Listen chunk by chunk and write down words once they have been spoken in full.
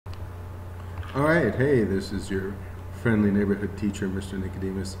All right, hey, this is your friendly neighborhood teacher, Mr.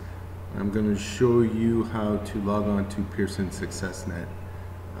 Nicodemus. I'm going to show you how to log on to Pearson Successnet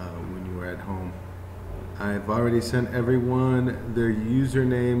when you are at home. I've already sent everyone their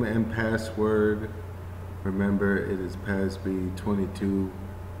username and password. Remember, it is PASB22,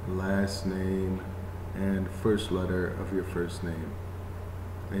 last name, and first letter of your first name.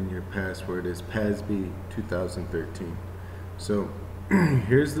 And your password is PASB2013. So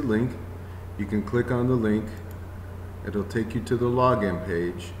here's the link. You can click on the link. It'll take you to the login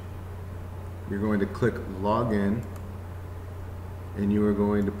page. You're going to click login, and you are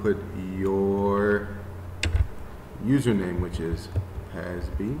going to put your username, which is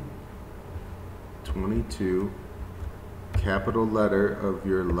PASB22, capital letter of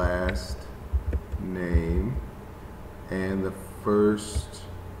your last name, and the first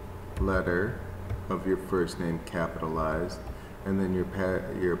letter of your first name capitalized, and then your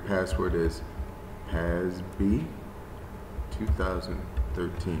password is PASB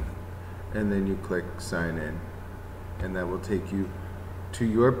 2013, and then you click sign in, and that will take you to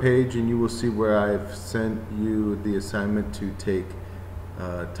your page, and you will see where I've sent you the assignment to take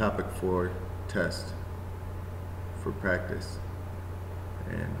topic 4 test for practice,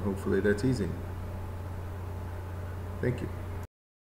 and hopefully that's easy. Thank you.